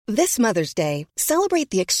This Mother's Day, celebrate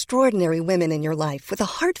the extraordinary women in your life with a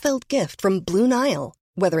heartfelt gift from Blue Nile.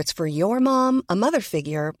 Whether it's for your mom, a mother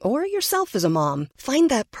figure, or yourself as a mom, find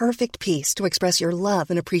that perfect piece to express your love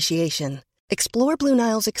and appreciation. Explore Blue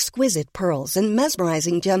Nile's exquisite pearls and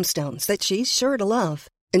mesmerizing gemstones that she's sure to love.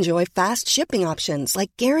 Enjoy fast shipping options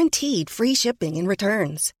like guaranteed free shipping and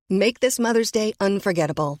returns. Make this Mother's Day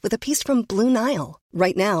unforgettable with a piece from Blue Nile.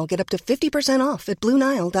 Right now, get up to 50% off at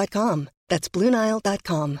BlueNile.com. That's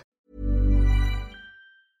BlueNile.com.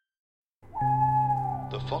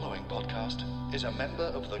 The following podcast is a member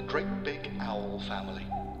of the Great Big Owl family.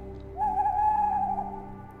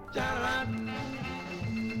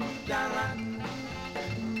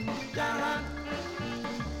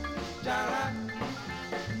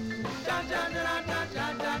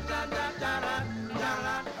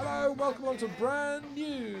 Hello, welcome on to brand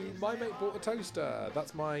new My Mate Bought a Toaster.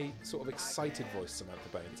 That's my sort of excited voice, Samantha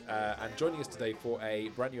Baines. And joining us today for a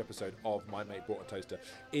brand new episode of My Mate Bought a Toaster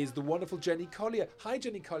is the wonderful Jenny Collier. Hi,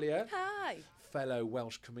 Jenny Collier. Hi. Fellow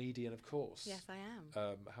Welsh comedian, of course. Yes, I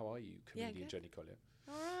am. How are you, comedian Jenny Collier?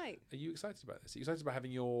 All right. Are you excited about this? Are you excited about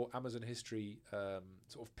having your Amazon history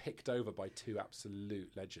sort of picked over by two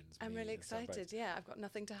absolute legends? I'm really excited. Yeah, I've got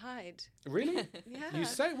nothing to hide. Really? Yeah. You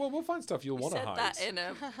say, well, we'll find stuff you'll want to hide. That in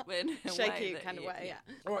a Shaky way kind of way, yeah.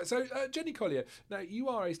 All right, so Jenny Collier, now you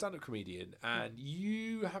are a stand-up comedian and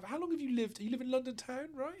you have, how long have you lived? You live in London town,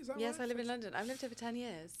 right? Is that Yes, right? I live in London. I've lived here for 10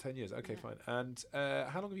 years. 10 years, okay, fine. And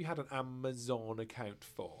how long have you had an Amazon account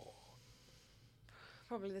for?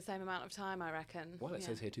 Probably the same amount of time, I reckon. Well, it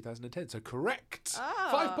says here 2010, so correct. Oh.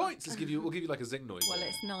 5 points. We'll give you like a zing noise. Well, there.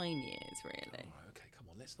 it's 9 years, really. All right, okay, come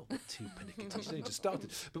on, let's not get too panicky. It's only just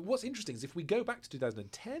started. But what's interesting is if we go back to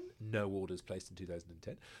 2010, no orders placed in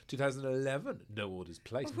 2010. 2011, no orders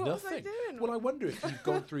placed. What was I Nothing. doing? Well, I wonder if you've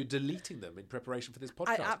gone through deleting them in preparation for this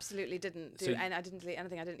podcast. I absolutely didn't do, So and I didn't delete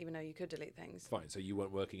anything. I didn't even know you could delete things. Fine, so you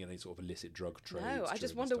weren't working in any sort of illicit drug trade. No, I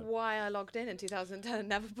just wonder why I logged in 2010 and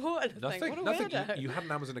never bought anything. Nothing. What a weirdo. You had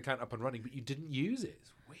an Amazon account up and running, but you didn't use it. It's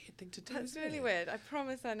a weird thing to do. That's isn't really it? weird. I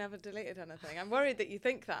promise I never deleted anything. I'm worried that you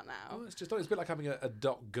think that now. Oh, it's a bit like having a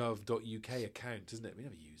 .gov.uk account, isn't it? We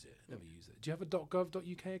never use it. Do you have a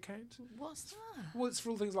 .gov.uk account? What's that? Well, it's for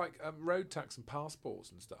all things like road tax and passports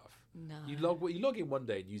and stuff. No. You log in one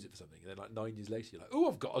day and use it for something, and then like 9 years later, you're like, oh,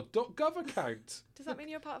 I've got a .gov account. Does that mean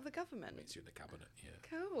you're part of the government? Means you're in the cabinet. Yeah.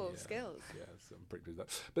 Cool. Yeah, Skills. Yeah, so I'm pretty pleased with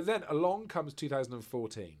that. But then along comes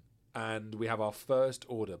 2014. And we have our first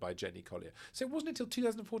order by Jenny Collier. So it wasn't until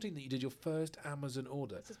 2014 that you did your first Amazon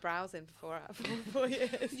order. Just browsing for 4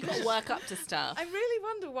 years. You've got to work up to stuff. I really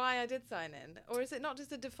wonder why I did sign in. Or is it not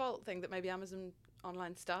just a default thing that maybe Amazon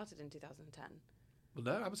Online started in 2010? Well,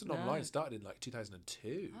 no, Amazon Online started in like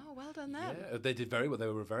 2002. Oh, well done them. Yeah, they did very well. They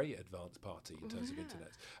were a very advanced party in terms of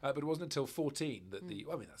internet. But it wasn't until 14 that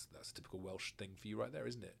I mean, that's a typical Welsh thing for you right there,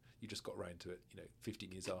 isn't it? You just got round to it,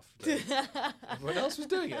 15 years after everyone else was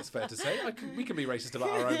doing it, it's fair to say. We can be racist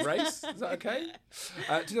about our own race. Is that okay?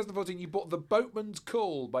 2014, you bought The Boatman's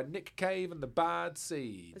Call by Nick Cave and the Bad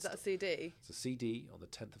Seeds. Is that a CD? It's a CD on the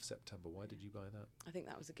 10th of September. Why did you buy that? I think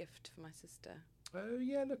that was a gift for my sister. Oh,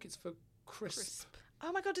 yeah, look, it's for Crisp.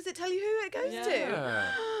 Oh my God, does it tell you who it goes to?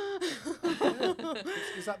 Yeah.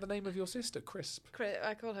 Is that the name of your sister, Crisp?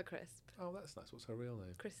 I call her Crisp. Oh, that's nice. What's her real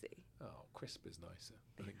name? Chrissy. Oh, Crisp is nicer.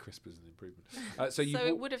 I think Crisp is an improvement. So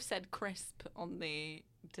it would have said crisp on the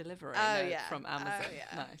delivery note from Amazon. Oh,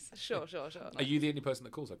 yeah. Nice. Sure. Are you the only person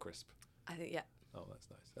that calls her Crisp? I think, yeah. Oh, that's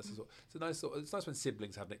nice. That's a sort. It's a nice sort. It's nice when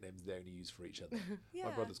siblings have nicknames they only use for each other. Yeah.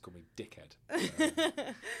 My brothers call me Dickhead,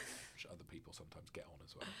 which other people sometimes get on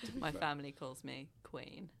as well. to be My fair. family calls me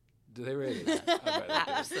Queen. Do they really? I bet they do.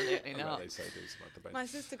 Absolutely I bet not. they so do. Samantha Baines. My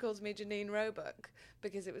sister calls me Janine Roebuck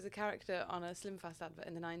because it was a character on a Slim Fast advert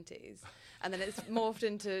in the 90s, and then it's morphed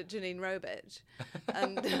into Janine Robich,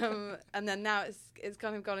 and then now it's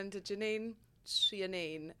kind of gone into Janine,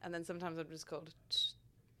 and then sometimes I'm just called.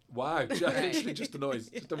 Wow, literally just a noise,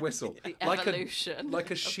 just a whistle, The like evolution like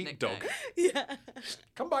a of sheepdog. nickname. Yeah.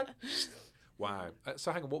 Come by. Wow.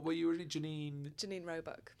 So hang on, what were you originally? Janine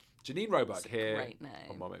Roebuck. Janine Roebuck That's a here. great name.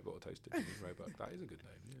 On My Mate Bought a Toaster. Janine Roebuck. That is a good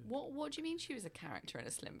name. Yeah. What do you mean she was a character in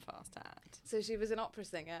a Slim Fast ad? So she was an opera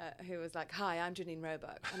singer who was like, "Hi, I'm Janine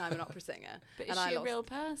Roebuck, and I'm an opera singer." But and is she I a real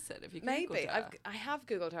person? Have you Googled Maybe. her? I have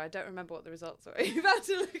Googled her. I don't remember what the results were. You've had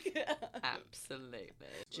to look it up. Absolutely.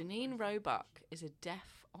 Janine Roebuck is a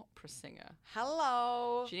deaf opera singer.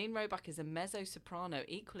 Hello. Janine Roebuck is a mezzo-soprano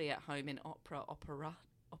equally at home in operetta,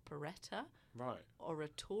 Right.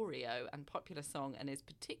 oratorio and popular song, and is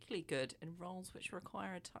particularly good in roles which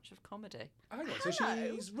require a touch of comedy. Hang on. So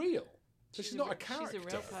she's real. So she's not a character. She's a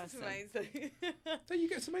real It's person. amazing. There you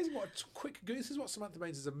go. It's amazing what a quick. This is what Samantha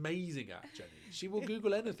Baines is amazing at, Jenny. She will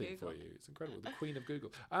Google anything for you. It's incredible. The queen of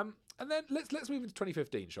Google. And then let's move into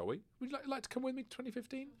 2015, shall we? Would you like to come with me to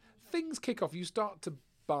 2015? Things kick off. You start to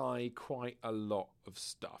buy quite a lot of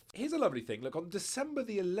stuff. Here's a lovely thing. Look, on December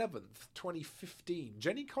the 11th, 2015,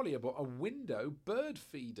 Jenny Collier bought a window bird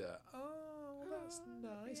feeder. Oh, that's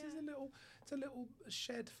nice. yeah. It's a little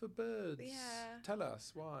shed for birds. Yeah. Tell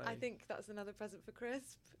us why. I think that's another present for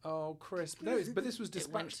Crisp. Oh, Crisp. No, but this was It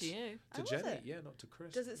went dispatched to you. to Oh, was Jenny. it? Yeah, not to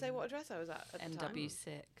Crisp. Does it say what address I was at the time? NW6.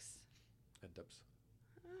 N-dubs.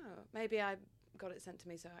 Oh, maybe I got it sent to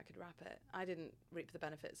me so I could wrap it. I didn't reap the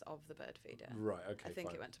benefits of the bird feeder. Right, okay, I think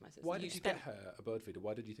fine. it went to my sister. Why You did you get spent- her a bird feeder?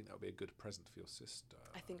 Why did you think that would be a good present for your sister?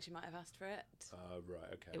 I think she might have asked for it.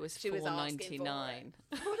 Right, okay. It was She was asking for $4.99.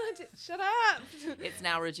 Shut up! It's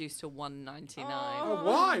now reduced to $1.99. Oh,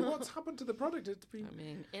 why? What's happened to the product? It's been... I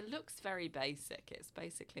mean, it looks very basic. It's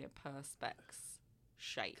basically a Perspex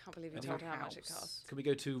shape. Can't believe you of told a her how much it house. costs. Can we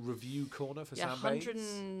go to review corner for Yeah, Sam Baines?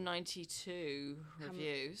 192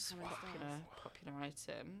 reviews. how many Popular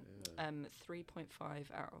item. 3.5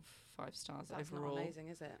 out of 5 stars That's overall. not amazing,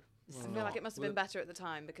 is it? Well, I feel like it must have well, been better at the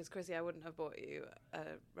time because Chrissy, I wouldn't have bought you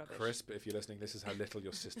rubbish. Crisp, if you're listening, this is how little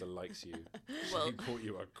your sister likes you. Well- She bought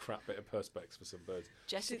you a crap bit of Perspex for some birds.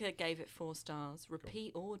 Jessica gave it 4 stars.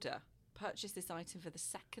 Repeat order. Purchased this item for the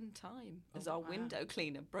second time as our window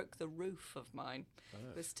cleaner broke the roof of mine.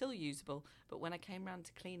 It was still usable, but when I came round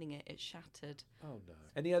to cleaning it, it shattered. Oh no.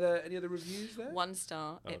 Any other reviews there? 1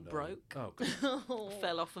 star, Oh, it no. broke. Oh, God.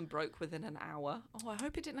 Fell off and broke within an hour. Oh, I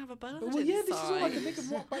hope it didn't have a bird Well, yeah, inside. this is all I can think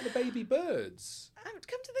of. What about the baby birds?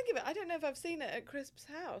 Come to think of it, I don't know if I've seen it at Crisp's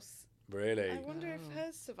house. Really? I wonder if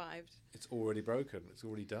hers survived. It's already broken. It's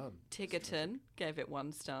already done. Tigerton gave it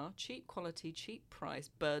 1 star. Cheap quality, cheap price.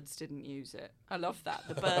 Birds didn't use it. I love that.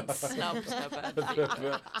 The birds snubbed her bird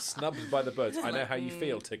feeder. Snubbed by the birds. I know how you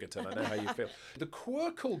feel, Tigerton. I know how you feel. The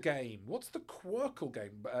Quirkle game. What's the Quirkle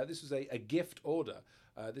game? This was a gift order.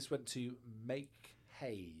 This went to Make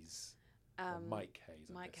Hayes. Or Mike Hayes.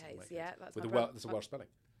 I'm Mike guessing. Hayes, yeah, that's With my a brother. that's a Welsh spelling.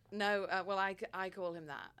 No, well, I call him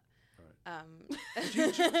that.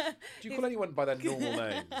 Do you call anyone by their normal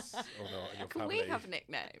names or not in your Can family? we have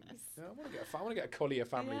nicknames? Yeah, I want to get a Collier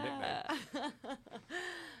family nickname.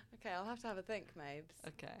 Okay, I'll have to have a think, Mabes.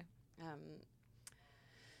 Okay.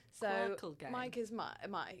 So Quirkle game. Mike is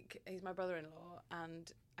Mike. He's my brother-in-law,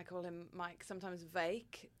 and I call him Mike. Sometimes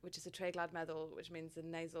Vaik, which is a treiglad meddwl, which means a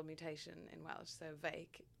nasal mutation in Welsh. So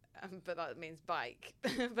Vaik, but that means bike.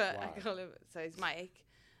 But Wow. I call him. So he's Mike,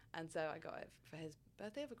 and so I got it for his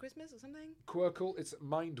birthday or for Christmas or something. Quirkle, it's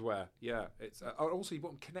Mindware. Yeah, it's also you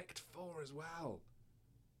bought Connect 4 as well.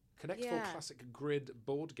 Connect 4 Yeah. Classic Grid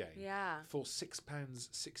board game. Yeah. For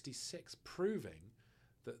 £6.66, proving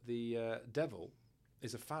that the devil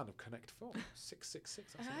is a fan of Connect 4.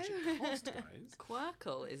 666. That's how much it cost, guys.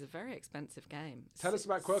 Quirkle is a very expensive game. Tell us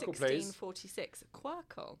about Quirkle, please. 1646.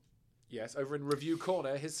 Quirkle Yes, over in Review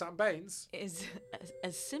Corner, here's Sam Baines. is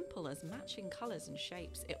as simple as matching colours and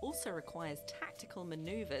shapes. It also requires tactical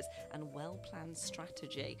manoeuvres and well-planned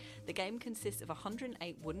strategy. The game consists of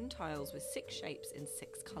 108 wooden tiles with 6 shapes in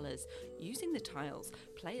 6 colours. Using the tiles,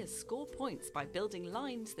 players score points by building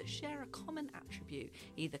lines that share a common attribute,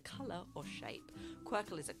 either colour or shape.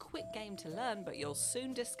 Quirkle is a quick game to learn, but you'll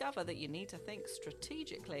soon discover that you need to think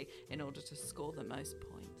strategically in order to score the most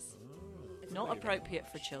points. Not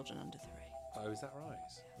appropriate for children under 3. Oh, is that right?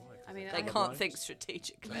 Why? 'Cause I mean, it's They I not can't right. think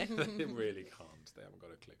strategically. They really can't. They haven't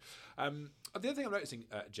got a clue. The other thing I'm noticing,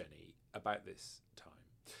 Jenny, about this time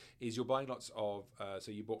is you're buying lots of.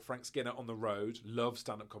 So you bought Frank Skinner on the Road, love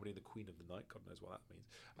stand-up comedy, The Queen of the Night. God knows what that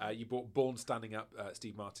means. You bought Born Standing Up,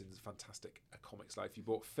 Steve Martin's fantastic comics life. You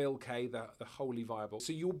bought Phil Kay, the Wholly Viable.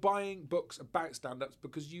 So you're buying books about stand-ups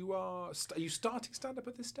because you are. Are you starting stand-up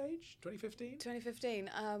at this stage? 2015. 2015.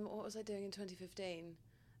 What was I doing in 2015?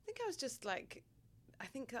 I think I was just like, I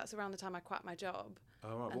think that's around the time I quit my job. Oh,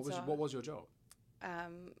 right. And What was your job?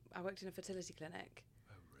 I worked in a fertility clinic.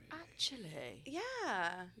 Oh, really? Actually.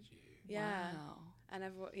 Yeah. Did you? Yeah. Wow. And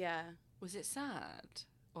everyone, yeah. Was it sad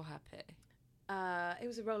or happy? It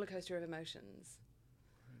was a roller coaster of emotions.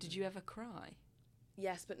 Did you ever cry?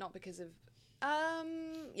 Yes, but not because of.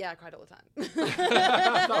 Yeah, I cried all the time.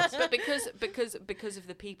 But because of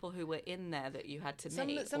the people who were in there that you had to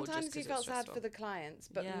meet. or just Sometimes 'cause you it was felt sad stressful? for the clients,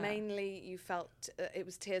 but Yeah. mainly you felt it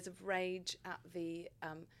was tears of rage at the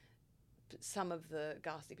some of the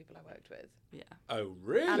ghastly people I worked with, Yeah. Oh,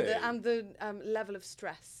 really? and the level of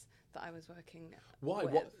stress that I was working Why?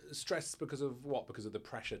 with. What stress because of what? Because of the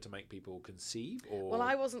pressure to make people conceive, or Well,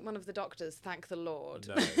 I wasn't one of the doctors, thank the Lord.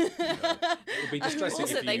 no, it would be distressing.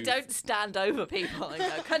 Also, if they you... don't stand over people and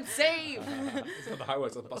go, conceive! That's not how it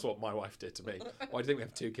works. That's what my wife did to me. Why do you think we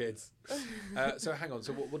have 2 kids? So hang on.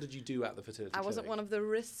 So what did you do at the fertility I wasn't clinic? one of the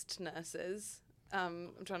wrist nurses.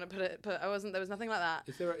 I'm trying to put I wasn't. There was nothing like that.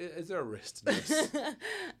 Is there a wrist nurse?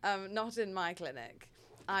 Not in my clinic.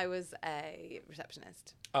 I was a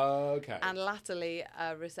receptionist. Okay. And latterly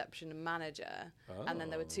a reception manager. And then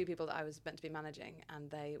there were Oh. 2 people that I was meant to be managing, and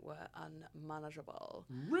they were unmanageable.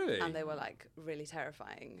 Really? And they were like really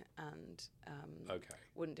terrifying and Okay.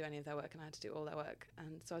 wouldn't do any of their work, and I had to do all their work.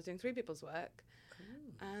 And so I was doing 3 people's work.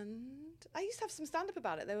 And I used to have some stand-up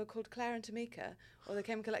about it. They were called Claire and Tamika, or they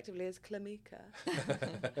came collectively as Clamika.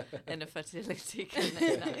 In a fertility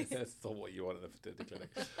clinic. Nice. That's not what you want in a fertility clinic.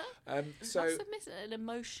 So Must have missed an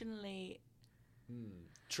emotionally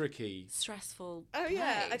tricky. stressful Oh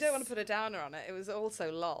yeah, I place. don't want to put a downer on it. It was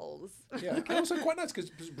also lols. Yeah, and also quite nice because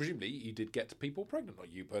presumably you did get people pregnant, not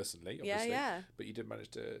you personally, obviously. yeah. But you did manage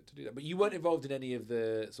to do that. But you weren't involved in any of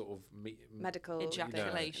the sort of Medical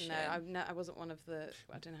Ejaculation. No, I wasn't one of the.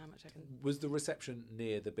 I don't know how much I can. Was the reception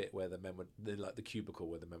near the bit where the men would, like the cubicle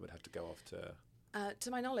where the men would have to go off to? To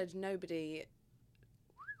my knowledge, nobody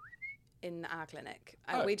in our clinic.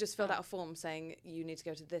 Oh. We just filled out a form saying you need to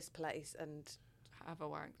go to this place and Have a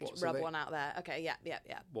wank. So rub they- one out there. Okay, yeah.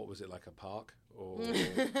 What was it, like a park or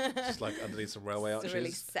just like underneath some railway It's arches? a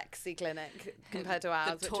really sexy clinic compared to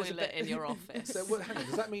ours. The which is a toilet bit in your office. So well, hang on,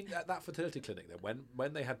 does that mean at that fertility clinic then,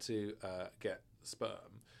 when they had to get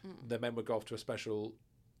sperm, the men would go off to a special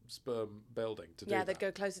sperm building to do Yeah, that? they'd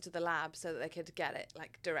go closer to the lab so that they could get it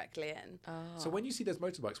like directly in. So when you see those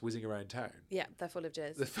motorbikes whizzing around town, Yeah, they're full of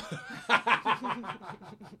jizz.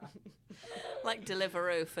 Like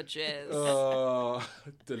Deliveroo for jizz. oh,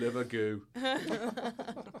 deliver goo.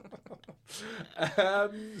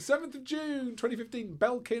 7th of June 2015,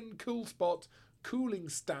 Belkin Cool Spot cooling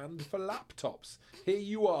stand for laptops. Here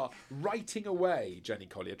you are, writing away, Jenny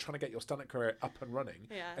Collier, trying to get your stand-up career up and running,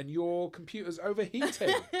 Yeah. and your computer's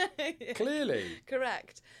overheating. Clearly.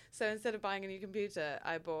 Correct. So instead of buying a new computer,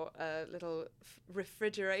 I bought a little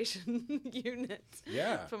refrigeration unit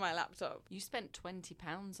Yeah. for my laptop. You spent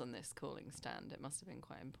 £20 on this cooling stand. It must have been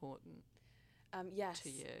quite important. Yes, To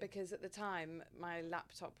you. because at the time my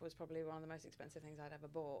laptop was probably one of the most expensive things I'd ever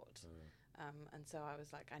bought. And so I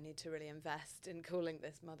was like, I need to really invest in cooling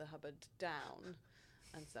this Mother Hubbard down.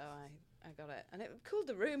 And so I got it. And it cooled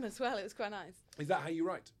the room as well. It was quite nice. Is that how you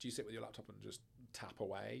write? Do you sit with your laptop and just tap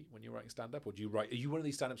away when you're writing stand-up? Or do you write... Are you one of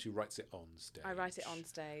these stand-ups who writes it on stage? I write it on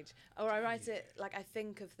stage. Or I write it, like, I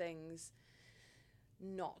think of things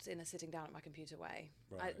not in a sitting down at my computer way.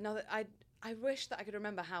 Right. I wish that I could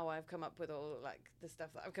remember how I've come up with all like the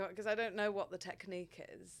stuff that I've come up, because I don't know what the technique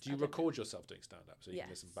is. Do you record yourself doing stand-up so you can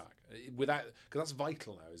listen back? Without, because that's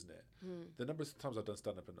vital now, isn't it? The number of times I've done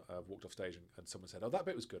stand-up and I've walked off stage and someone said, oh, that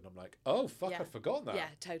bit was good. And I'm like, oh, fuck, Yeah. I'd forgotten that. Yeah,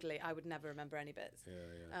 totally. I would never remember any bits.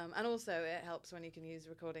 Yeah. And also it helps when you can use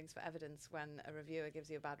recordings for evidence when a reviewer gives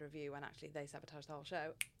you a bad review when actually they sabotage the whole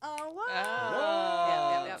show. Oh,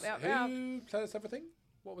 wow. Yeah. Who tell us everything?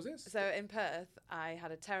 What was this? So in Perth, I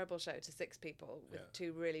had a terrible show to 6 people with Yeah.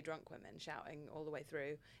 2 really drunk women shouting all the way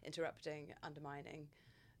through, interrupting, undermining,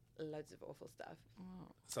 loads of awful stuff.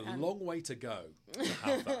 It's a long way to go to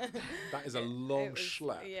have that. That is a long It was-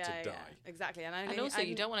 schlep to die. Exactly. And also,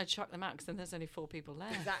 you don't want to chuck them out because then there's only 4 people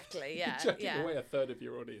left. Exactly, Chucking yeah. away a third of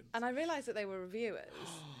your audience. And I realised that they were reviewers.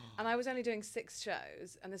 And I was only doing 6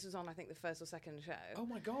 shows, and this was on, I think, the first or second show. Oh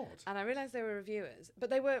my God. And I realised they were reviewers,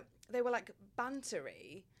 but they were like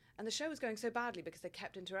bantery, and the show was going so badly because they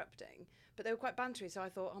kept interrupting. But they were quite bantery, so I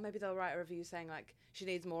thought, oh, maybe they'll write a review saying like she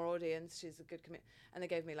needs more audience, she's a good and they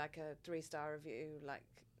gave me like a 3-star review, like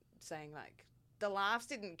saying like the laughs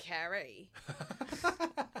didn't carry.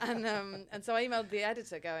 and so I emailed the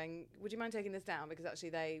editor going, would you mind taking this down, because actually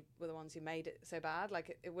they were the ones who made it so bad.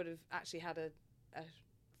 Like it would have actually had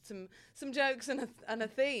some jokes and a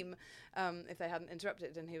theme if they hadn't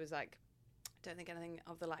interrupted. And he was like, don't think anything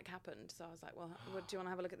of the like happened. So I was like, well, do you want to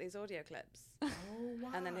have a look at these audio clips? Oh,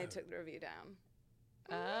 wow. And then he took the review down.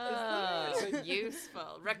 Oh,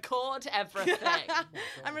 useful. Record everything.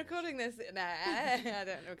 I'm recording this. No, I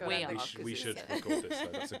don't record We anything. are. We should record this, though.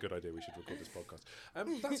 That's a good idea. We should record this podcast.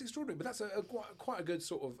 That's extraordinary, but that's quite a good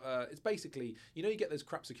sort of... it's basically, you know, you get those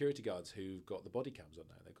crap security guards who've got the body cams on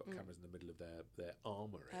now. They've got cameras in the middle of their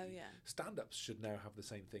armoury. Oh, yeah. Stand-ups should now have the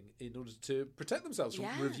same thing in order to protect themselves from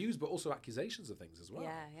Yeah. reviews, but also accusations of things as well.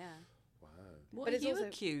 Yeah. Wow. What But are it's you also-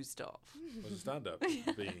 accused of? Was a stand-up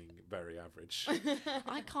being very average.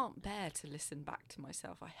 I can't bear to listen back to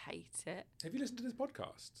myself. I hate it. Have you listened to this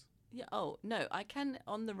podcast? Yeah. Oh no, I can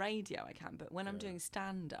on the radio. I can, but when I'm Yeah. doing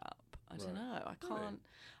stand-up, I don't Right. know. I Really? can't.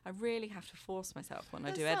 I really have to force myself when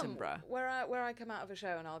I do There's some Edinburgh. where I come out of a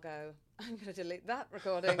show and I'll go, I'm going to delete that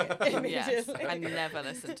recording Yes, immediately. I never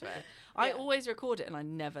listen to it. I Yeah. always record it and I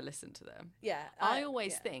never listen to them. Yeah, I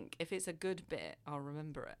always yeah. think if it's a good bit, I'll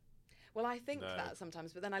remember it. Well, I think No. that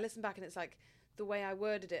sometimes, but then I listen back and it's like the way I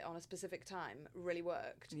worded it on a specific time really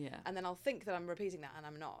worked. Yeah. And then I'll think that I'm repeating that and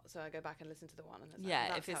I'm not. So I go back and listen to the one. And it's Yeah,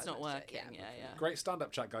 like, if that's it's how not meant to working. do it. Yeah, yeah. Great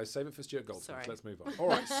stand-up chat, guys. Save it for Stuart Goldsmith. Sorry. Let's move on. All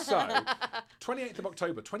right, so 28th of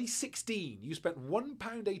October 2016, you spent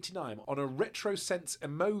 £1.89 on a RetroSense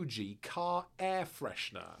emoji car air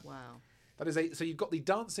freshener. Wow. That is so you've got the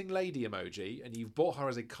dancing lady emoji and you've bought her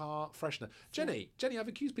as a car freshener. Jenny, I've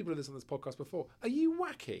accused people of this on this podcast before. Are you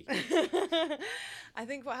wacky? I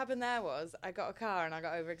think what happened there was I got a car and I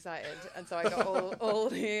got overexcited. And so I got all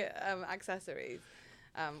the accessories.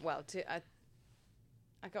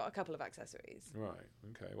 I got a couple of accessories. Right.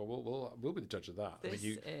 Okay. Well, we'll be the judge of that. This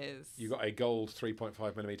you is. you got a gold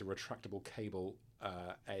 3.5mm retractable cable,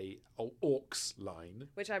 a aux line.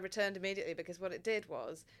 Which I returned immediately because what it did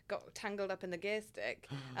was got tangled up in the gear stick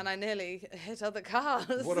and I nearly hit other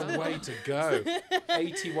cars. What a way to go!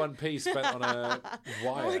 81p spent on a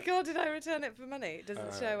wire. Oh my God, did I return it for money? Does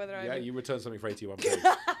it show whether I... Yeah, did? you returned something for 81p.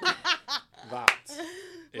 That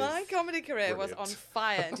is My comedy career was on brilliant.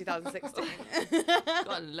 fire in 2016.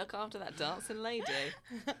 Got to look after that dancing lady.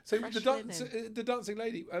 So Fresh the dancing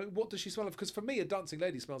lady, what does she smell of? Because for me, a dancing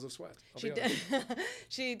lady smells of sweat. I'll She be honest.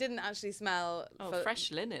 she didn't actually smell... Oh, for,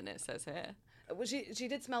 fresh linen, it says here. Well, she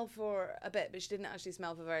did smell for a bit, but she didn't actually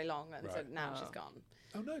smell for very long, and so Right. now she's gone.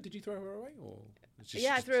 Oh no! Did you throw her away, or?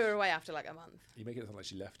 Yeah, I threw her away after like a month. You make it sound like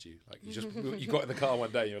she left you. Like you got in the car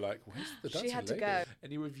one day, and you're like, "Where's the dancing She had to lady?" go.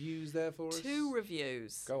 Any reviews there for us? 2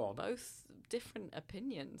 reviews. Go on. Both different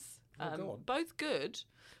opinions. Oh, go on. Both good.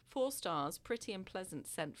 4 stars, pretty and pleasant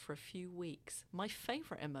scent for a few weeks. My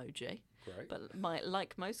favourite emoji. Great. But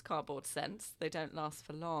like most cardboard scents, they don't last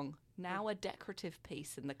for long. Now a decorative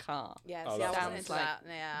piece in the car. Yeah, Oh, see, I that's wasn't nice. into that.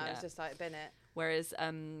 Yeah, I was Yeah. just like, bin it. Whereas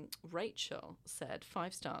Rachel said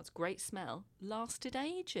 5 stars, great smell, lasted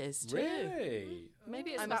ages too. Really?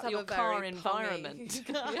 Maybe it's I must about have your a car very environment.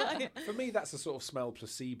 pungy- Yeah. For me, that's a sort of smell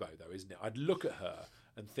placebo, though, isn't it? I'd look at her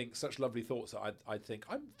and think such lovely thoughts that I'd think,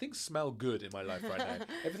 things smell good in my life right now.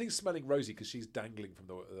 Everything's smelling rosy because she's dangling from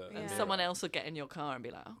the And mirror. someone else will get in your car and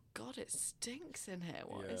be like, oh God, it stinks in here.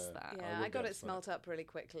 What is Yeah. that? Yeah, would I got be it upset. smelt up really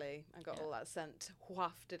quickly. I got all that scent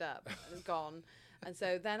wafted up and gone. And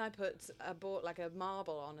so then I bought like a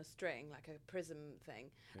marble on a string, like a prism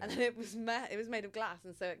thing, and then it was made of glass,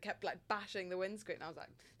 and so it kept like bashing the windscreen. I was like,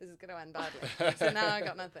 this is going to end badly. So now I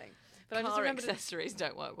got nothing. But I just Car remembered. accessories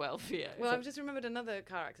don't work well for you. Well, I've just remembered another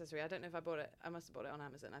car accessory. I don't know if I bought it. I must have bought it on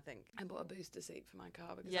Amazon, I think. I bought a booster seat for my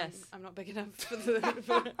car because Yes. I'm not big enough for the.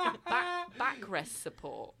 Backrest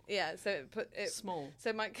support. Yeah, so it Small.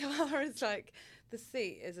 So my car is like the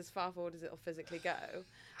seat is as far forward as it'll physically go,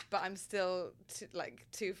 but I'm still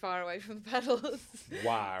too far away from the pedals.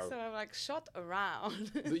 Wow. So I'm like shot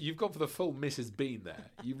around. You've gone for the full Mrs. Bean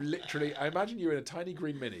there. You've literally, I imagine you're in a tiny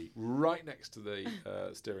green Mini right next to the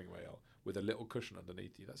steering wheel with a little cushion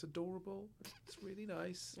underneath you. That's adorable. It's really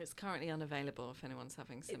nice. It's currently unavailable if anyone's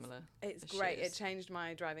having similar It's great. It issues. changed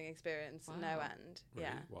my driving experience no Wow. end. Really?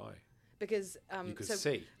 Yeah, Why? because You could so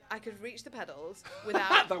see. I could reach the pedals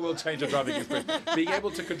without. That will change your driving experience. Being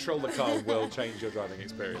able to control the car will change your driving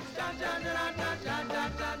experience.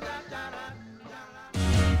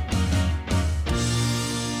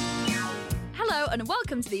 Hello and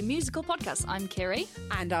welcome to the musical podcast. I'm Kiri.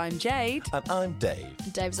 And I'm Jade. And I'm Dave.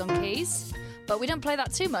 Dave's on keys. But we don't play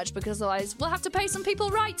that too much because otherwise we'll have to pay some people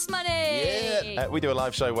rights money. We do a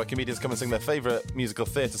live show where comedians come and sing their favourite musical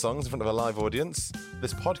theatre songs in front of a live audience.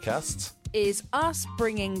 This podcast. Is us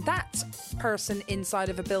bringing that person inside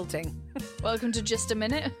of a building. Welcome to Just a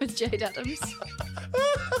Minute with Jade Adams.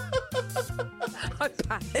 I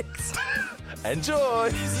panicked.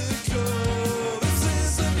 Enjoy!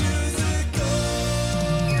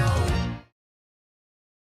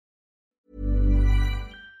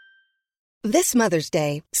 This Mother's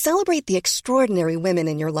Day, celebrate the extraordinary women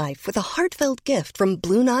in your life with a heartfelt gift from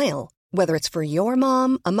Blue Nile. Whether it's for your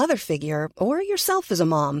mom, a mother figure, or yourself as a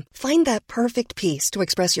mom, find that perfect piece to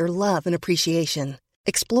express your love and appreciation.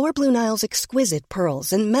 Explore Blue Nile's exquisite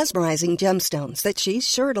pearls and mesmerizing gemstones that she's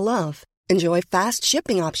sure to love. Enjoy fast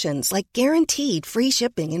shipping options like guaranteed free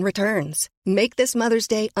shipping and returns. Make this Mother's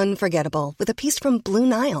Day unforgettable with a piece from Blue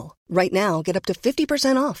Nile. Right now, get up to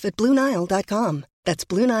 50% off at BlueNile.com. That's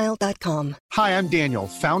BlueNile.com. Hi, I'm Daniel,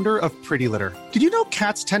 founder of Pretty Litter. Did you know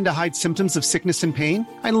cats tend to hide symptoms of sickness and pain?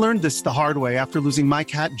 I learned this the hard way after losing my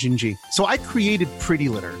cat, Gingy. So I created Pretty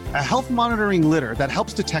Litter, a health monitoring litter that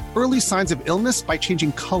helps detect early signs of illness by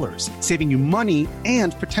changing colors, saving you money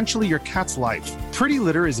and potentially your cat's life. Pretty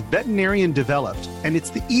Litter is veterinarian developed, and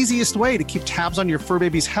it's the easiest way to keep tabs on your fur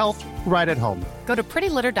baby's health right at home. Go to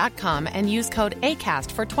prettylitter.com and use code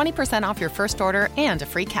ACAST for 20% off your first order and a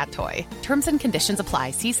free cat toy. Terms and conditions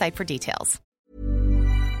apply. See site for details.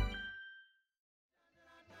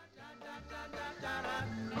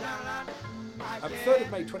 On 3rd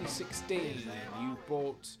of May 2016, you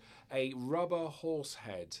bought a rubber horse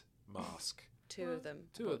head mask. Two of them.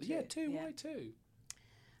 Two. Why two?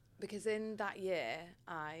 Because in that year,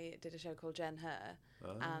 I did a show called Jen Hur,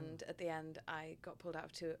 and at the end, I got pulled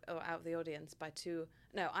out of the audience by two.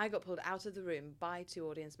 No, I got pulled out of the room by two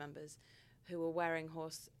audience members who were wearing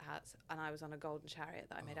horse hats, and I was on a golden chariot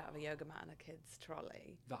that I made out of a yoga mat and a kid's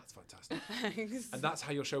trolley. That's fantastic. Thanks. And that's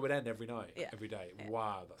how your show would end every night, Yeah. every day. Yeah.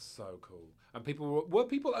 Wow, that's so cool. And were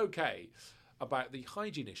people okay about the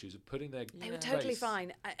hygiene issues of putting their They were totally face?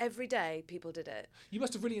 fine. Every day, people did it. You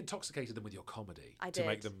must have really intoxicated them with your comedy I to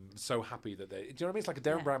make did. them so happy that they. Do you know what I mean? It's like a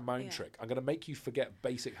Darren Brown mind trick. I'm going to make you forget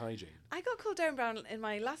basic hygiene. I got called Darren Brown in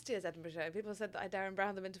my last year's Edinburgh show. People said that I Darren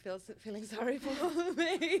Browned them into feeling sorry for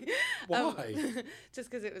me. Why?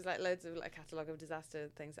 Just because it was like loads of like catalogue of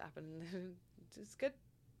disaster things that happened. It's good.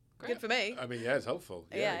 Great. Good for me. I mean, yeah, it's helpful.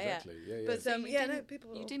 Yeah, exactly. Yeah, yeah. But So you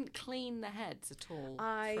people. You didn't clean the heads at all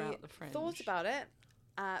I throughout the fringe. thought about it.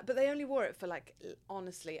 But they only wore it for like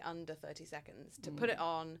honestly under 30 seconds to put it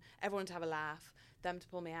on, everyone to have a laugh, them to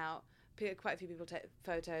pull me out. Quite a few people take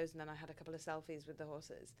photos, and then I had a couple of selfies with the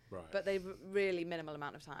horses. Right. But they really minimal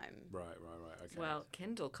amount of time. Right. Okay. Well,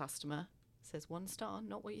 Kindle customer says 1 star,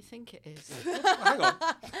 not what you think it is. Hang on.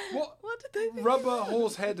 What did they think? Rubber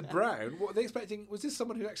horse head brown? What were they expecting? Was this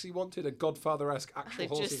someone who actually wanted a Godfather-esque actual They've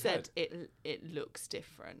horse's just head? said it looks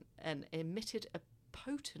different and emitted a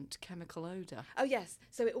potent chemical odour. Oh yes,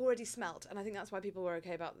 so it already smelt, and I think that's why people were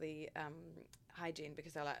okay about the hygiene,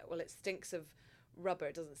 because they're like, well, it stinks of rubber,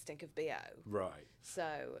 it doesn't stink of BO. Right.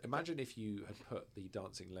 So imagine if you had put the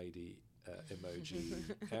dancing lady emoji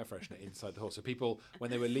air freshener inside the horse, so people,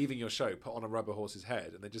 when they were leaving your show, put on a rubber horse's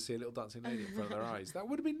head and they just see a little dancing lady in front of their eyes. That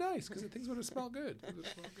would have been nice, because things would have smelled good.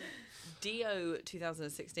 Dio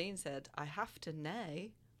 2016 said, I have to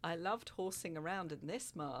neigh. I loved horsing around in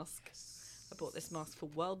this mask. I bought this mask for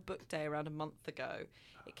World Book Day around a month ago.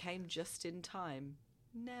 It came just in time.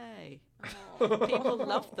 Nay. People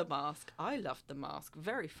loved the mask. I loved the mask.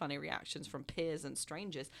 Very funny reactions from peers and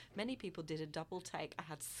strangers. Many people did a double take. I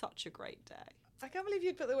had such a great day. I can't believe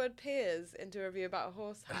you'd put the word peers into a review about a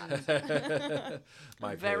horse hand.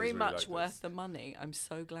 My Very peers much really like worth the money. I'm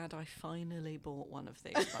so glad I finally bought one of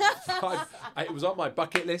these. it was on my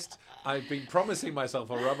bucket list. I've been promising myself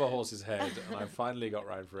a rubber horse's head, and I finally got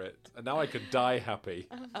round for it. And now I could die happy.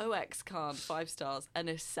 OX Khan, 5 stars, an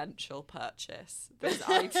essential purchase. This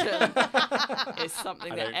item is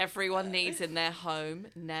something that everyone needs in their home,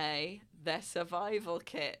 nay, their survival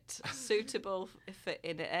kit, suitable for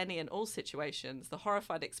in any and all situations. The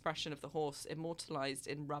horrified expression of the horse immortalised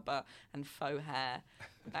in rubber and faux hair.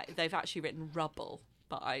 They've actually written rubble,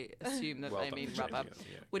 but I assume that Well they done mean for rubber. changing it,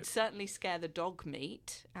 yeah, Would good. certainly scare the dog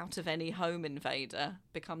meat out of any home invader,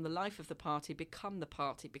 become the life of the party, become the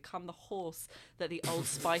horse that the old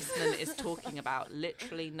Spiceman is talking about.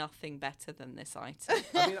 Literally nothing better than this item.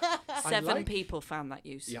 I mean, 7 people found that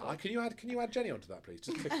useful. Yeah, can you add Jenny onto that, please?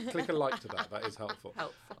 Just click a like to that. That is helpful.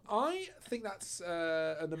 I think that's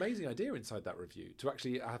an amazing idea inside that review, to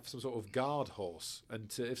actually have some sort of guard horse,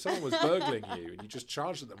 and if someone was burgling you and you just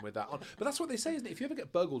charged them with that on. But that's what they say, isn't it? If you ever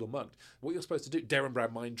get burgled or mugged, what you're supposed to do, Darren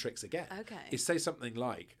Brown mind tricks again, is say something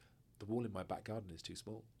like, "The wall in my back garden is too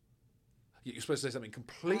small." You're supposed to say something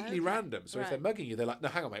completely random. So if they're mugging you, they're like, "No,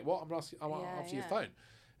 hang on, mate. What? I'm after your phone,"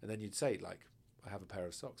 and then you'd say like, "I have a pair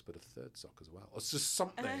of socks, but a third sock as well." Or it's just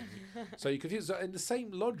something. So you confuse. So in the same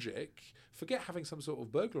logic, forget having some sort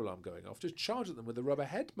of burglar alarm going off. Just charge at them with a rubber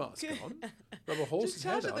head mask on, rubber horse's Just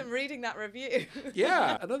charge head at them on. reading that review.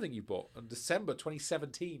 Yeah, another thing you bought in December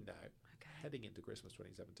 2017 now. Heading into Christmas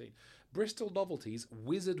 2017. Bristol Novelties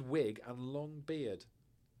Wizard Wig and Long Beard.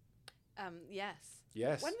 Yes.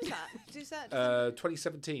 Yes. When was that? Did you say?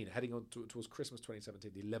 2017, heading on towards Christmas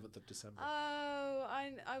 2017, the 11th of December. Oh,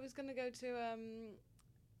 I was going to go to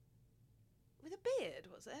with a beard,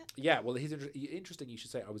 was it? Yeah, well, interesting you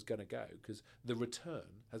should say I was going to go, because the return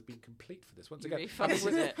has been complete for this. Once again,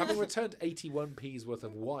 having returned 81p's worth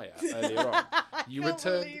of wire earlier on, you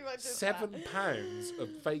returned £7 of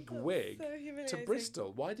fake wig to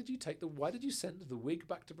Bristol. Why did you send the wig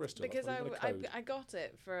back to Bristol? Because I got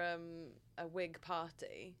it for a wig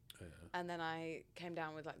party, and then I came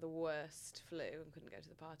down with like the worst flu and couldn't go to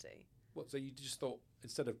the party. What? So you just thought,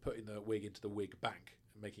 instead of putting the wig into the wig bank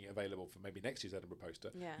and making it available for maybe next year's Edinburgh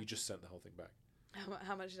poster, you just sent the whole thing back?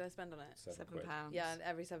 How much did I spend on it? £7. Yeah, and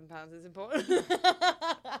every £7 is important.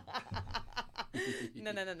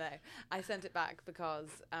 No. I sent it back because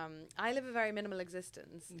I live a very minimal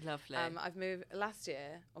existence. Lovely. I've moved last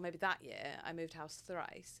year, or maybe that year, I moved house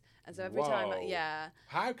thrice. And so every time,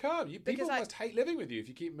 How come? People must hate living with you if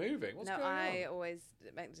you keep moving. What's going on? I always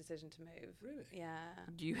make the decision to move. Really? Yeah.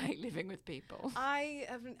 Do you hate living with people?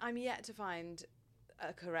 I'm yet to find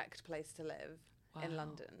a correct place to live in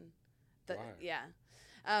London. Yeah.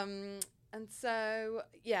 And so,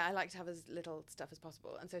 I like to have as little stuff as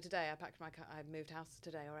possible. And so today I packed my car. I moved house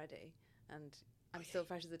today already. And I'm still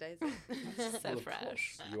fresh as a daisy. So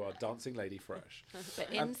fresh. You are dancing lady fresh.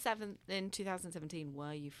 But in 2017,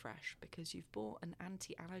 were you fresh? Because you've bought an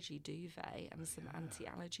anti-allergy duvet and some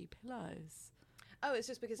anti-allergy pillows. Oh, it's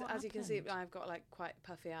just because, as you can see, I've got like quite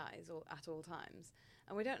puffy eyes at all times.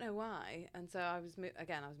 And we don't know why. And so I was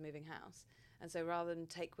moving house. And so rather than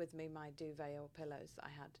take with me my duvet or pillows that I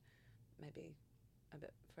had maybe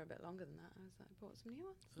for a bit longer than that, I was like, I bought some new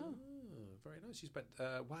ones. Oh, very nice. You spent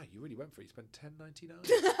you really went for it. You spent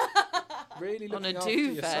 $10.99. Really looking on a after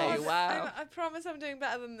duvet. yourself. Wow. I promise I'm doing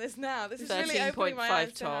better than this now. This is really opening my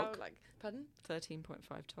eyes to how, pardon?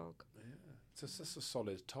 13.5 tog. It's a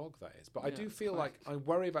solid tog, that is. But I do feel like I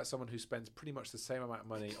worry about someone who spends pretty much the same amount of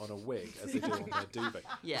money on a wig as they do on their duvet.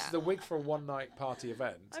 Yeah. This is a wig for a one-night party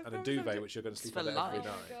event and a duvet which you're going to sleep on every night.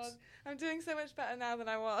 God. I'm doing so much better now than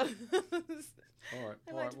I was. All right.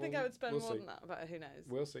 I like to think I would spend more than that, but who knows?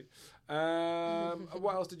 We'll see.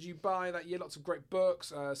 What else did you buy that year? Lots of great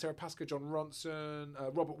books. Sarah Pascoe, John Ronson,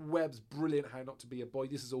 Robert Webb's brilliant How Not to Be a Boy.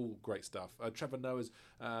 This is all great stuff. Trevor Noah's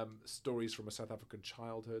Stories from a South African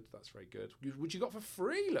Childhood. That's very good. Which you got for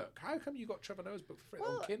free, look. How come you got Trevor Noah's book for free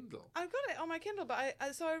on Kindle? I've got it on my Kindle, but I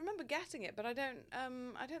remember getting it, but I don't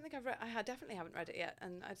think I've read. definitely haven't read it yet,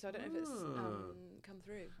 and so I don't know if it's come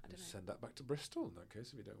through. I don't know. Send that back to Bristol in that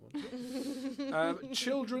case if you don't want to.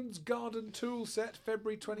 Children's Garden Tool Set,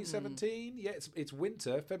 February 2017. Yeah, it's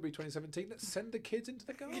winter, February 2017. Let's send the kids into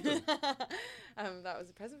the garden. That was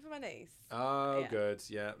a present for my niece. Oh, good.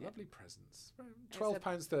 Yeah, lovely presents.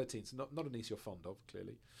 £12.13. So not a niece you're fond of,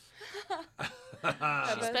 clearly. She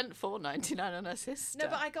spent $4.99 on her sister. No,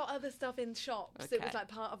 but I got other stuff in shops. Okay. It was like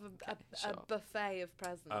part of a buffet of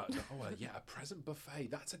presents. A present buffet.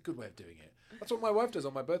 That's a good way of doing it. That's what my wife does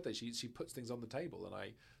on my birthday. She puts things on the table, and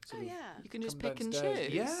I sort of you can just pick downstairs. and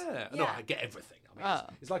choose. Yeah. No, I get everything. I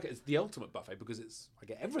mean, it's the ultimate buffet because I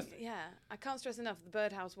get everything. Yeah, I can't stress enough. The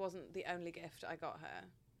birdhouse wasn't the only gift I got her.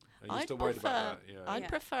 Are you still worried about that? Yeah. I'd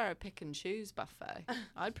prefer a pick and choose buffet.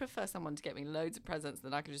 I'd prefer someone to get me loads of presents,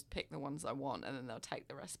 then I can just pick the ones I want, and then they'll take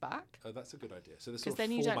the rest back. Oh, that's a good idea. So because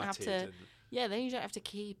then you don't have to. Yeah, then you don't have to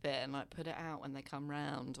keep it and put it out when they come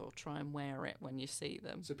round or try and wear it when you see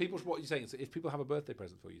them. So what you're saying is, if people have a birthday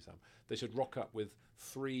present for you, Sam, they should rock up with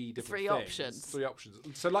three options. Three options.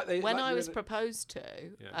 So when I was proposed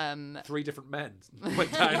to, 3 different men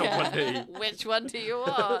went down on one knee. Which one do you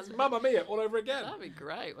want? Mamma Mia all over again. That'd be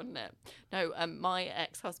great, wouldn't it? No, my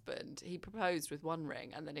ex-husband, he proposed with one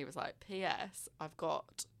ring, and then he was like, "P.S. I've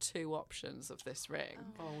got 2 options of this ring."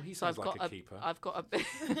 Oh, he sounds like a keeper. I've got a.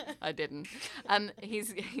 I didn't.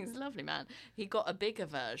 He's a lovely man. He got a bigger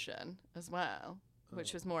version as well,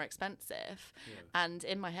 which was more expensive. Yeah. And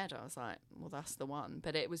in my head, I was like, "Well, that's the one."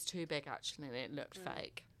 But it was too big actually, and it looked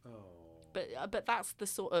fake. Oh. But that's the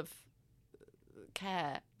sort of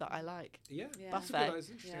care that I like. Yeah. Buffet. That's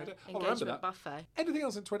interesting. Yeah. I'll remember that. Buffet. Anything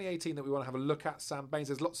else in 2018 that we want to have a look at, Sam Baines?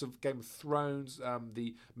 There's lots of Game of Thrones,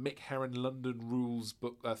 the Mick Herron London Rules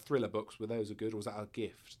book, thriller books. Were those good, or was that a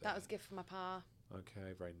gift? That was a gift from my pa.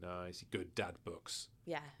 Okay, very nice. Good dad books.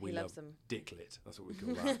 Yeah, he loves them. Dicklit. That's what we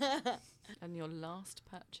call that. And your last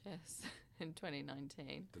purchase in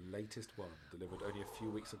 2019? The latest one, delivered only a few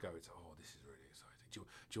weeks ago. This is really exciting. Do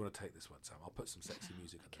you want to take this one, Sam? I'll put some sexy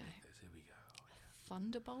music underneath this. Here we go.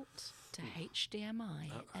 Thunderbolt to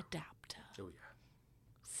HDMI adapter. Oh yeah.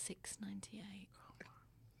 $6.98.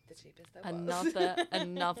 The cheapest there was.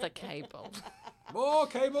 Another cable. More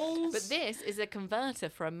cables. But this is a converter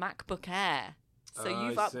for a MacBook Air. So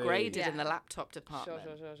you've I see. upgraded in the laptop department.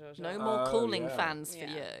 Sure. No more cooling yeah. fans for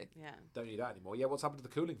Yeah. you. Yeah. Don't need that anymore. Yeah, what's happened to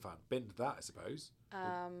the cooling fan? Binned that, I suppose.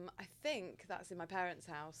 I think that's in my parents'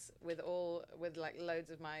 house with like loads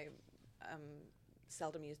of my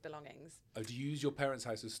seldom used belongings. Oh, do you use your parents'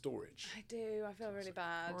 house as storage? I do. I feel really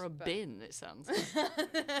bad. Or a but- bin, it sounds like.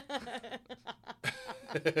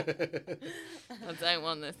 I don't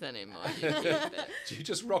want this anymore. You keep it. Do you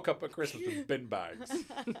just rock up at Christmas with bin bags?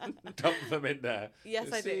 Dump them in there.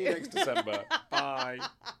 Yes, I See do. you next December. Bye.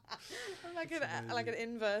 I'm like an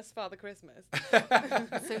inverse Father Christmas.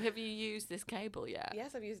 So have you used this cable yet?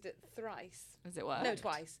 Yes, I've used it thrice. Has it worked? No,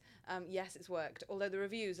 twice. Yes, it's worked. Although the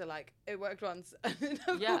reviews are like, it worked once, and it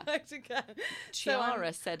never Yeah. worked again.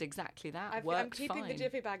 Chiara said exactly that. I'm Worked keeping fine. the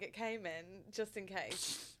jiffy bag it came in just in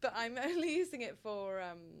case, but I'm only using it for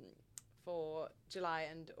July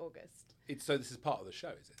and August. So this is part of the show,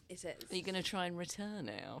 is it? It is. Are you going to try and return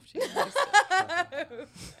it after you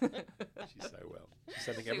She's so well. She's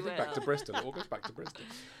sending She everything back to will. Bristol. August back to Bristol.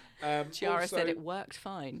 Chiara Also- said it worked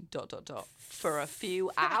fine. ... For a few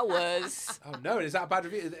hours. Oh no! Is that a bad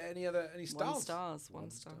review? Is there any stars? One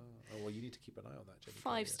star. Oh well, you need to keep an eye on that, Jenny.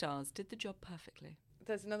 5 stars. Did the job perfectly.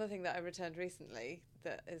 There's another thing that I returned recently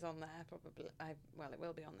that is on there. Probably, it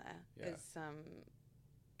will be on there. Yeah. Is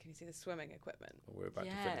can you see the swimming equipment? We're about to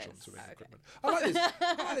finish on Yes. swimming Okay. equipment. I like this.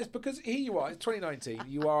 I like this because here you are, it's 2019.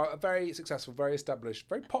 You are a very successful, very established,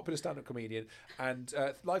 very popular stand-up comedian, and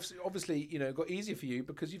life's obviously got easier for you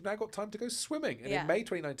because you've now got time to go swimming. And Yeah. in May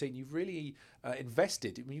 2019, you've really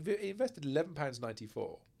invested. I mean, you've invested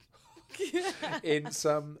 £11.94 in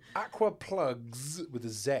some aqua plugs with a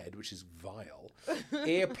Z, which is vile,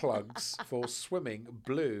 earplugs for swimming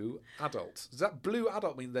blue adult. Does that blue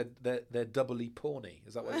adult mean they're doubly porny?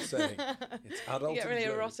 Is that what it's saying? It's adult. You get and really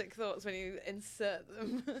blue. erotic thoughts when you insert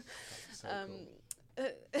them. So cool.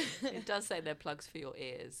 It does say they're plugs for your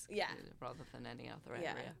ears. Yeah. Rather than any other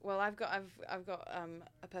Yeah. area. Well, I've got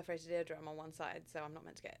a perforated eardrum on one side, so I'm not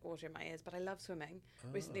meant to get water in my ears. But I love swimming.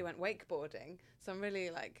 Recently went wakeboarding, so I'm really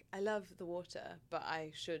I love the water, but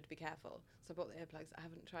I should be careful. So I bought the earplugs. I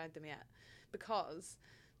haven't tried them yet because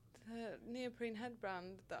the neoprene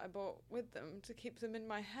headband that I bought with them to keep them in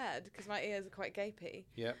my head because my ears are quite gapey.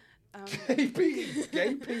 Yeah.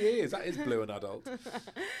 Gapey ears. That is blue and adult.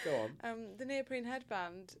 Go on. The neoprene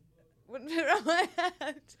headband wouldn't fit around my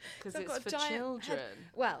head Because I've it's got a for giant children.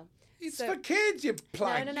 Well, It's so- for kids, you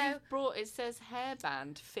plank. No. It says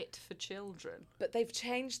hairband fit for children. But they've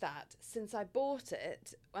changed that since I bought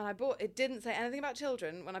it. When I bought it, didn't say anything about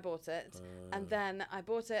children when I bought it, and then I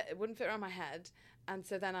bought it. It wouldn't fit around my head, and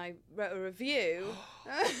so then I wrote a review.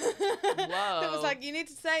 That was like, you need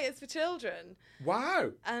to say it's for children.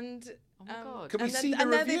 Wow. And Oh my God. Can we and then- see the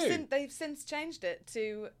and then review? they've since changed it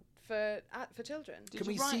to for children. Did Can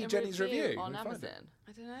you we write see a Jenny's review? on Can we find it? Amazon?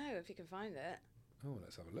 I don't know if you can find it. Oh,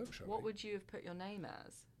 let's have a look, shall What we? would you have put your name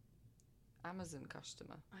as? Amazon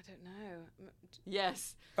customer. I don't know.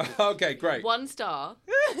 Yes. Okay, great. 1 star.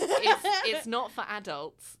 It's not for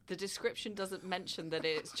adults. The description doesn't mention that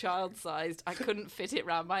it's child-sized. I couldn't fit it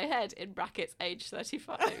round my head, in brackets, age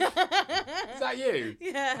 35. Is that you?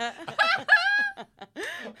 Yeah.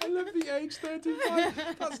 I love the age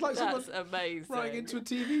 35. That's like That's someone amazing. writing into a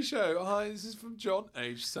TV show. Hi, this is from John,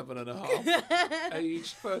 age 7.5,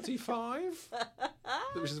 age 35.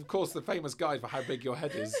 Which is, of course, the famous guide for how big your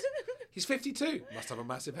head is. He's 52. Must have a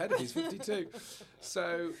massive head if he's 52.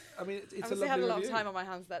 So, I mean, it's a Obviously lovely had a lot review. of time on my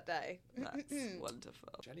hands that day. That's wonderful.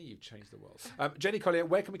 Jenny, you've changed the world. Jenny Collier,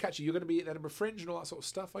 where can we catch you? You're going to be at Edinburgh Fringe and all that sort of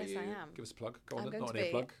stuff, are Yes, you? I am. Give us a plug. Go on, I'm then. going Not to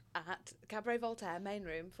an be earplug. at Cabaret Voltaire, main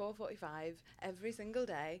room, 4:45 every single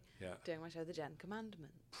day, Yeah. doing my show, The Jen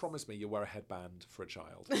Commandment. Promise me you'll wear a headband for a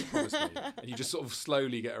child. Promise me. And you just sort of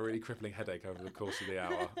slowly get a really crippling headache over the course of the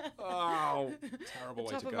hour. Oh, terrible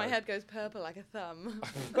way Top to of go. my head goes purple like a thumb.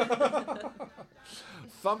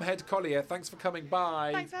 Thumbhead Collier, thanks for coming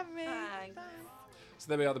by. Thanks for having me. Thanks. Bye. So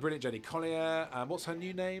there we are, the brilliant Jenny Collier. What's her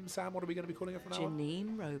new name, Sam? What are we going to be calling her from now on?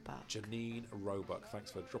 Janine Roebuck. Janine Roebuck. Thanks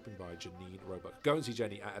for dropping by, Janine Roebuck. Go and see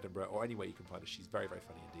Jenny at Edinburgh or anywhere you can find her. She's very, very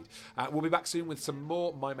funny indeed. We'll be back soon with some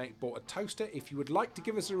more My Mate Bought a Toaster. If you would like to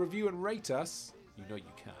give us a review and rate us, you know you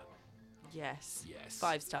can. Yes. Yes.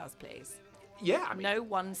 5 stars, please. Yeah, I mean, No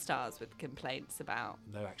 1 stars with complaints about.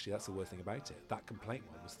 No, actually, that's the worst thing about it. That complaint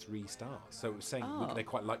one was 3 stars. So it was saying Oh. they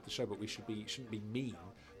quite liked the show, but we shouldn't be mean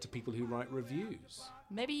to people who write reviews.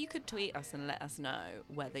 Maybe you could tweet us and let us know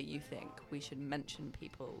whether you think we should mention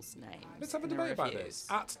people's names. Let's have a in the debate about reviews.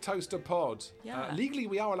 this. At ToasterPod. Yeah. Legally,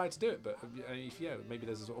 we are allowed to do it, but maybe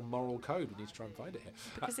there's a sort of moral code. We need to try and find it here.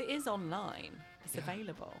 Because it is online. It's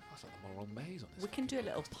available. That's like the moral maze on this. We can do a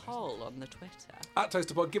little poll on the Twitter. At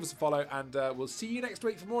ToasterPod, give us a follow, and we'll see you next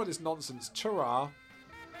week for more of this nonsense. Ta-ra.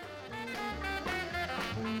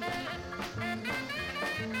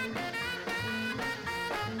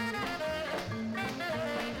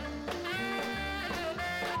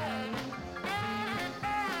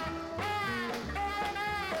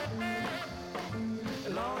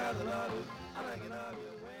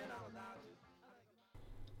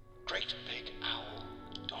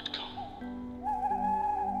 GreatBigOwl.com.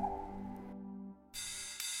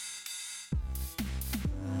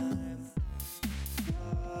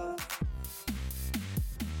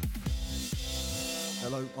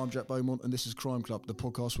 Hello, I'm Jack Beaumont, and this is Crime Club, the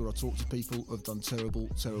podcast where I talk to people who have done terrible,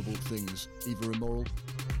 terrible things, either immoral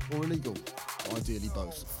or illegal, ideally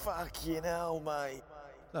both. Fucking hell, mate.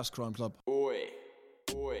 That's Crime Club. Oi,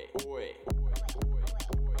 oi, oi.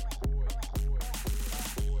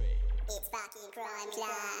 It's fucking Crime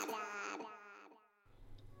Club.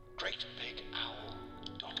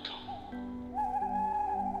 GreatBigOwl.com.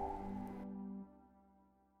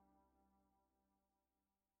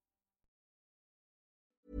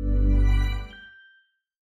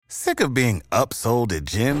 Sick of being upsold at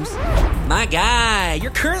gyms? My guy,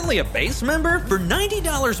 you're currently a base member? For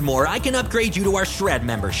 $90 more, I can upgrade you to our Shred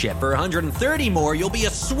membership. For $130 more, you'll be a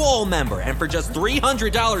Swole member. And for just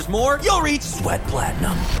 $300 more, you'll reach Sweat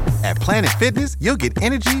Platinum. At Planet Fitness, you'll get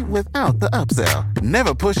energy without the upsell.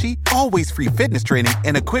 Never pushy, always free fitness training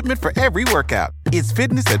and equipment for every workout. It's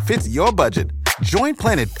fitness that fits your budget. Join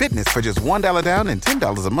Planet Fitness for just $1 down and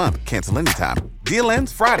 $10 a month. Cancel anytime. Deal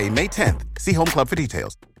ends Friday, May 10th. See Home Club for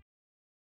details.